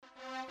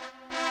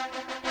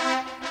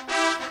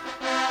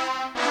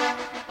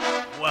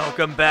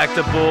Welcome back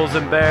to Bulls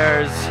and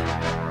Bears.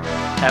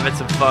 Having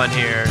some fun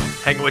here.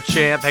 Hanging with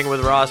Champ, hanging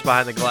with Ross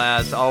behind the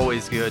glass.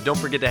 Always good. Don't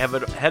forget to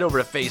head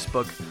over to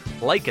Facebook.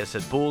 Like us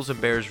at Bulls and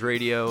Bears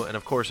Radio. And,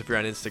 of course, if you're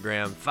on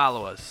Instagram,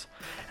 follow us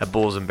at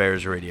Bulls and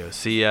Bears Radio.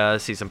 See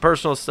some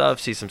personal stuff.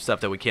 See some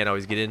stuff that we can't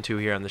always get into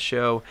here on the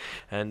show.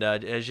 And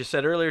as you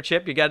said earlier,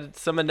 Chip, you got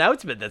some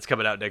announcement that's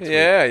coming out next week.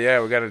 Yeah.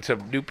 We got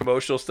some new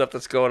promotional stuff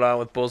that's going on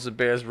with Bulls and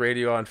Bears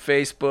Radio on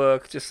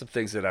Facebook. Just some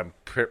things that I'm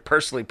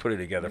personally putting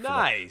together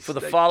for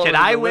the followers. Can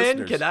I win?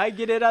 Listeners. Can I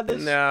get in on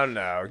this?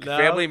 No.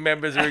 Family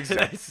members are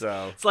exempt.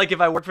 So it's like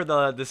if I work for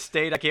the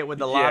state, I can't win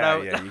the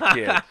lotto. Yeah, you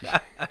can't.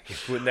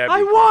 Wouldn't that be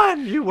I won.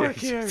 You work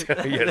here.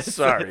 Yes,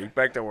 sorry.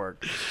 Back to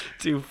work.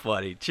 Too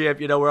funny. Champ,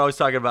 we're always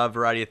talking about a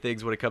variety of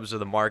things when it comes to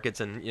the markets.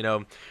 And,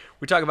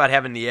 we talk about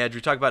having the edge.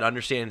 We talk about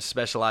understanding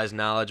specialized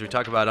knowledge. We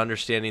talk about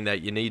understanding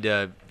that you need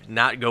to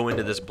not go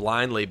into this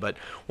blindly. But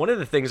one of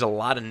the things a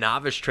lot of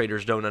novice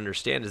traders don't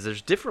understand is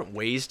there's different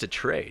ways to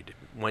trade.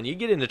 When you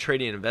get into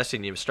trading and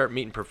investing, you start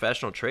meeting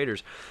professional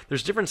traders,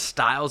 there's different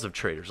styles of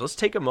traders. Let's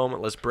take a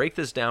moment. Let's break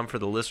this down for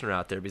the listener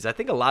out there, because I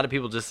think a lot of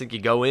people just think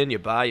you go in, you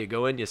buy, you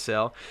go in, you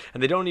sell,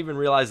 and they don't even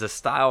realize the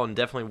style and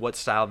definitely what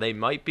style they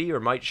might be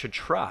or should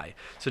try.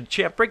 So,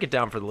 Champ, break it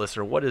down for the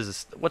listener. What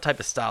type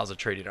of styles of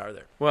trading are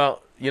there?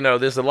 Well,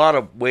 there's a lot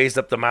of ways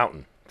up the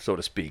mountain, so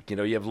to speak.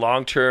 You have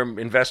long-term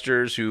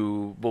investors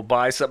who will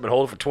buy something and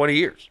hold it for 20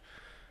 years.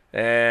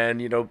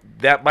 And,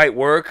 that might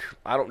work.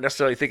 I don't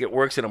necessarily think it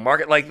works in a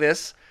market like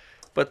this,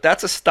 but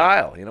that's a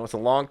style. It's a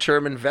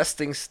long-term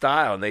investing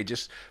style, and they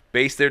just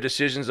base their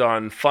decisions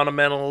on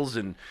fundamentals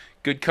and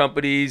good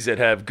companies that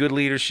have good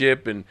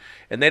leadership, and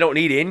they don't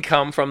need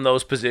income from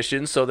those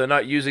positions, so they're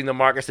not using the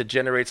markets to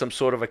generate some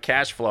sort of a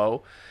cash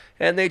flow,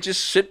 and they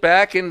just sit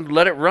back and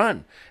let it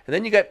run. And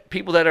then you got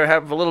people that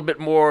have a little bit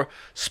more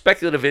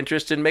speculative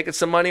interest in making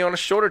some money on a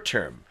shorter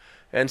term.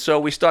 And so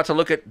we start to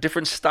look at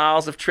different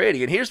styles of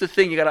trading. And here's the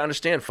thing you got to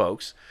understand,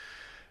 folks.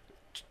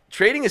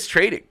 Trading is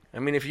trading. I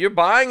mean, if you're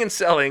buying and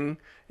selling,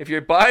 if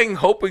you're buying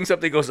hoping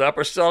something goes up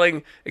or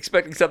selling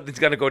expecting something's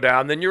going to go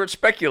down, then you're a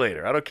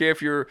speculator. I don't care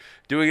if you're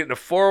doing it in a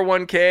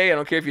 401k. I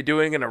don't care if you're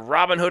doing it in a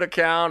Robinhood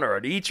account or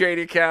an E-Trade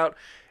account.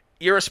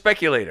 You're a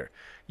speculator.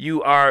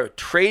 You are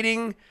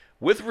trading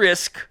with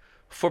risk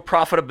for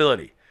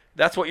profitability.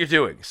 That's what you're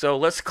doing. So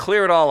let's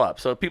clear it all up.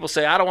 So people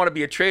say, I don't want to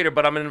be a trader,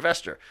 but I'm an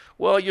investor.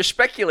 Well, you're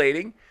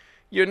speculating.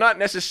 You're not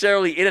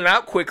necessarily in and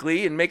out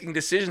quickly and making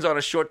decisions on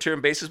a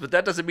short-term basis, but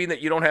that doesn't mean that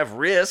you don't have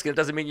risk, and it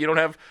doesn't mean you don't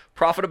have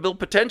profitable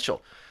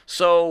potential.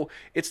 So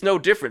it's no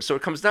different. So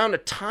it comes down to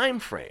time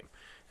frame.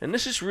 And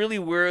this is really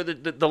where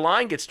the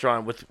line gets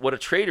drawn with what a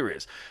trader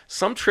is.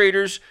 Some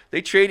traders,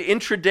 they trade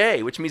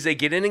intraday, which means they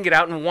get in and get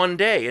out in one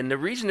day. And the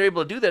reason they're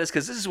able to do that is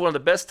because this is one of the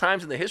best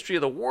times in the history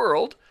of the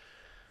world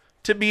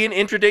to be an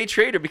intraday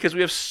trader, because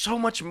we have so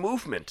much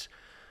movement.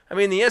 I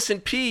mean, the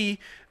S&P,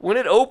 when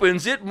it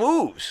opens, it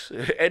moves.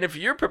 And if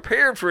you're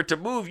prepared for it to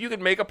move, you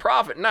can make a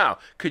profit. Now,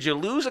 could you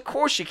lose? Of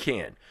course you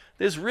can.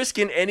 There's risk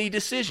in any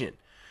decision.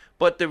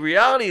 But the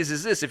reality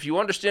is this: if you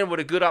understand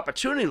what a good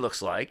opportunity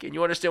looks like, and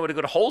you understand what a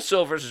good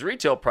wholesale versus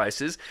retail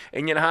price is,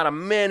 and you know how to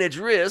manage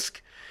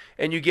risk,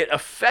 and you get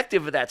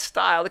effective at that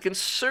style, it can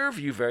serve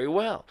you very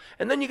well.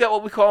 And then you got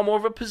what we call more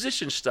of a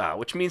position style,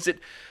 which means that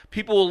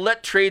people will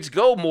let trades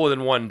go more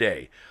than one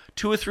day,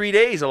 2 or 3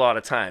 days a lot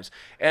of times.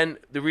 And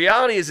the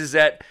reality is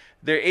that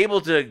they're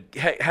able to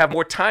have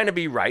more time to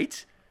be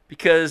right,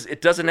 because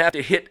it doesn't have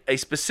to hit a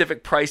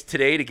specific price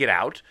today to get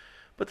out,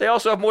 but they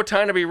also have more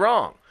time to be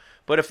wrong.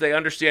 But if they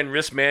understand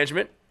risk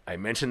management, I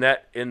mentioned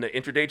that in the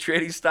intraday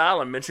trading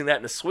style, I'm mentioning that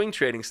in the swing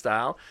trading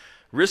style,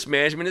 risk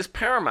management is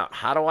paramount.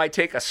 How do I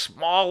take a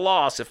small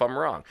loss if I'm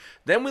wrong?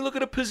 Then we look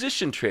at a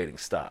position trading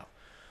style.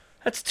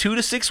 That's 2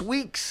 to 6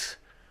 weeks.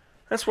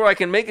 That's where I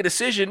can make a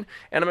decision,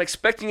 and I'm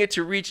expecting it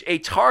to reach a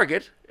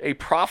target, a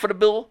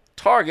profitable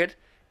target,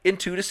 in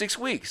 2 to 6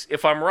 weeks.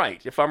 If I'm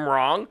right. If I'm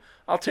wrong,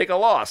 I'll take a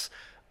loss.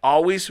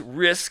 Always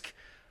risk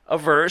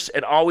averse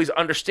and always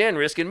understand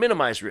risk and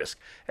minimize risk.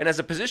 And as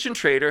a position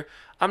trader,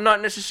 I'm not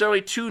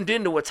necessarily tuned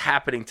into what's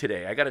happening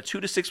today. I got a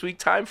 2 to 6 week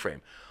time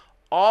frame.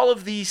 All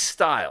of these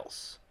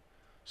styles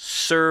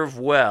serve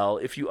well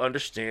if you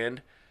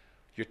understand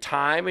your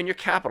time and your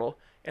capital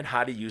and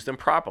how to use them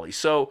properly.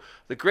 So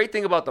the great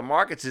thing about the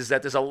markets is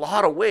that there's a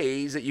lot of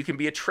ways that you can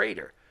be a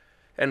trader.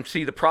 And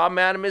see, the problem,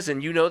 Adam, is,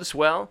 and you know this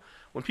well,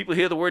 when people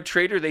hear the word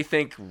trader, they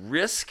think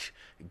risk,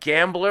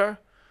 gambler,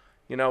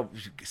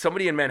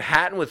 somebody in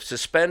Manhattan with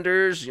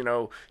suspenders,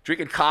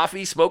 drinking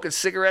coffee, smoking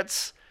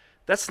cigarettes.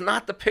 That's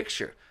not the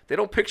picture. They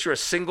don't picture a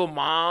single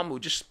mom who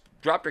just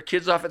dropped her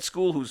kids off at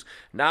school who's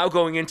now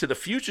going into the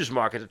futures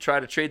market to try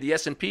to trade the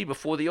S&P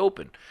before the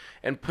open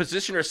and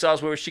position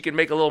herself where she can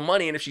make a little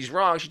money, and if she's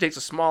wrong, she takes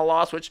a small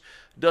loss, which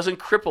doesn't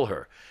cripple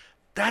her.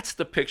 That's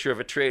the picture of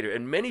a trader.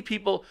 And many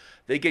people,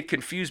 they get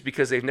confused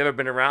because they've never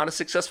been around a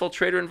successful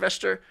trader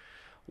investor.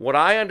 What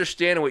I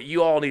understand and what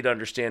you all need to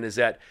understand is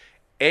that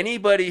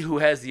anybody who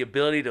has the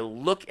ability to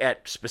look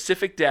at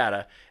specific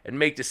data and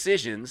make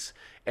decisions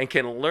and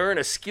can learn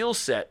a skill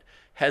set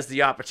has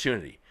the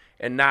opportunity.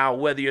 And now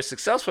whether you're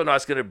successful or not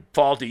is going to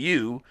fall to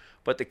you.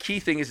 But the key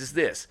thing is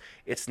this.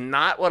 It's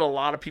not what a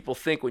lot of people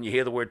think when you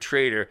hear the word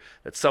trader,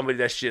 that somebody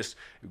that's just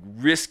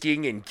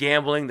risking and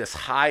gambling this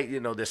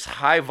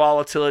high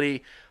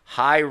volatility,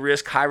 high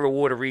risk, high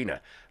reward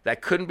arena.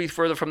 That couldn't be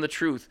further from the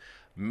truth.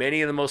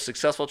 Many of the most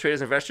successful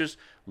traders and investors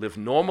live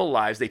normal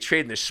lives. They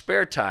trade in their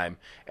spare time,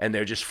 and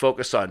they're just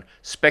focused on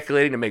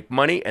speculating to make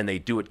money, and they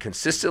do it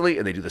consistently,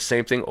 and they do the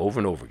same thing over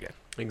and over again.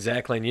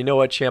 Exactly. And you know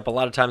what, Champ? A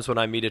lot of times when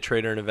I meet a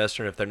trader and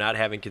investor, and if they're not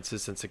having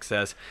consistent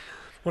success,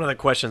 one of the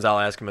questions I'll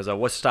ask them is,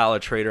 what style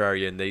of trader are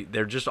you? And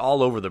they're just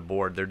all over the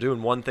board. They're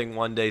doing one thing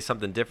one day,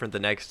 something different the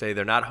next day.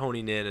 They're not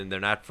honing in, and they're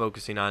not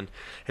focusing on,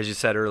 as you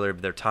said earlier,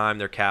 their time,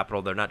 their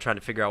capital. They're not trying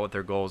to figure out what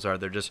their goals are.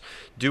 They're just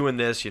doing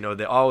this.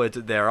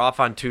 They're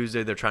off on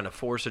Tuesday. They're trying to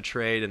force a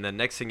trade, and then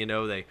next thing you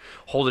know, they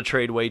hold a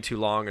trade way too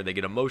long, or they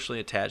get emotionally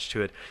attached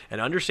to it.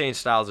 And understanding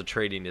styles of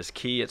trading is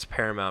key. It's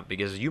paramount,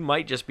 because you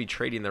might just be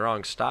trading the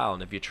wrong style.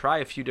 And if you try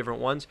a few different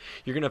ones,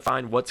 you're going to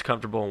find what's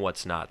comfortable and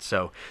what's not.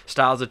 So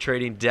styles of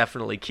trading,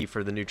 definitely key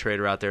for the new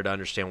trader out there to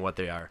understand what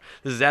they are.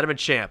 This is Adam and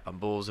Champ on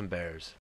Bulls and Bears.